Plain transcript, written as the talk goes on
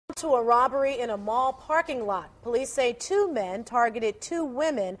To a robbery in a mall parking lot. Police say two men targeted two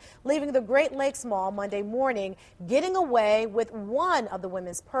women leaving the Great Lakes Mall Monday morning, getting away with one of the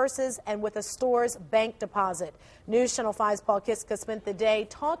women's purses and with a store's bank deposit. News Channel 5's Paul Kiska spent the day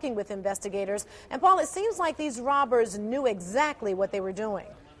talking with investigators. And Paul, it seems like these robbers knew exactly what they were doing.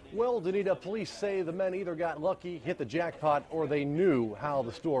 Well, Danita, police say the men either got lucky, hit the jackpot, or they knew how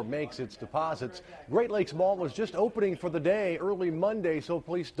the store makes its deposits. Great Lakes Mall was just opening for the day early Monday, so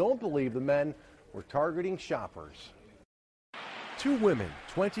police don't believe the men were targeting shoppers. Two women,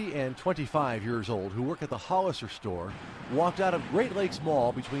 20 and 25 years old, who work at the Hollister store, walked out of Great Lakes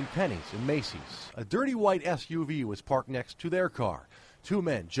Mall between Penny's and Macy's. A dirty white SUV was parked next to their car. Two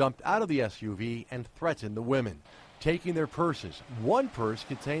men jumped out of the SUV and threatened the women, taking their purses. One purse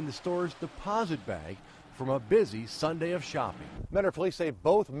contained the store's deposit bag from a busy Sunday of shopping. Mentor police say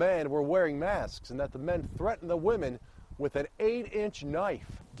both men were wearing masks and that the men threatened the women with an 8-inch knife.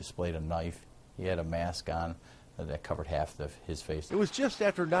 Displayed a knife. He had a mask on that covered half of his face. It was just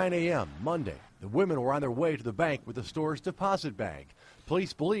after 9 a.m. Monday. The women were on their way to the bank with the store's deposit bag.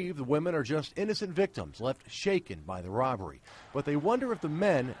 Police believe the women are just innocent victims left shaken by the robbery. But they wonder if the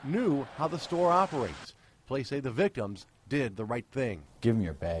men knew how the store operates. Police say the victims did the right thing. Give them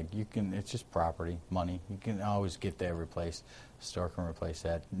your bag. It's just property, money. You can always get that replaced. The store can replace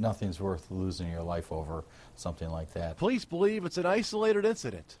that. Nothing's worth losing your life over something like that. Police believe it's an isolated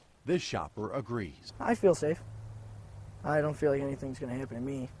incident. This shopper agrees. I feel safe. I don't feel like anything's going to happen to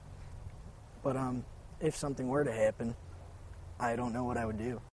me. But if something were to happen, I don't know what I would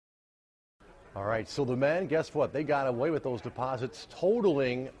do. All right, so the men, guess what? They got away with those deposits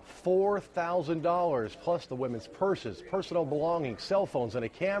totaling $4,000, plus the women's purses, personal belongings, cell phones, and a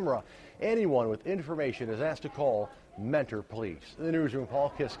camera. Anyone with information is asked to call Mentor Police. In the newsroom, Paul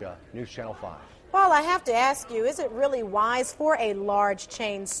Kiska, News Channel 5. Paul, I have to ask you, is it really wise for a large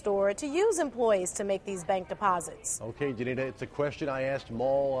chain store to use employees to make these bank deposits? Okay, Janita, it's a question I asked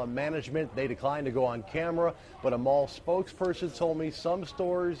mall management. They declined to go on camera, but a mall spokesperson told me some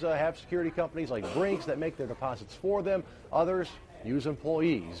stores have security companies like Brinks that make their deposits for them. Others use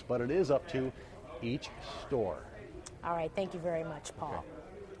employees, but it is up to each store. All right, thank you very much, Paul. Okay.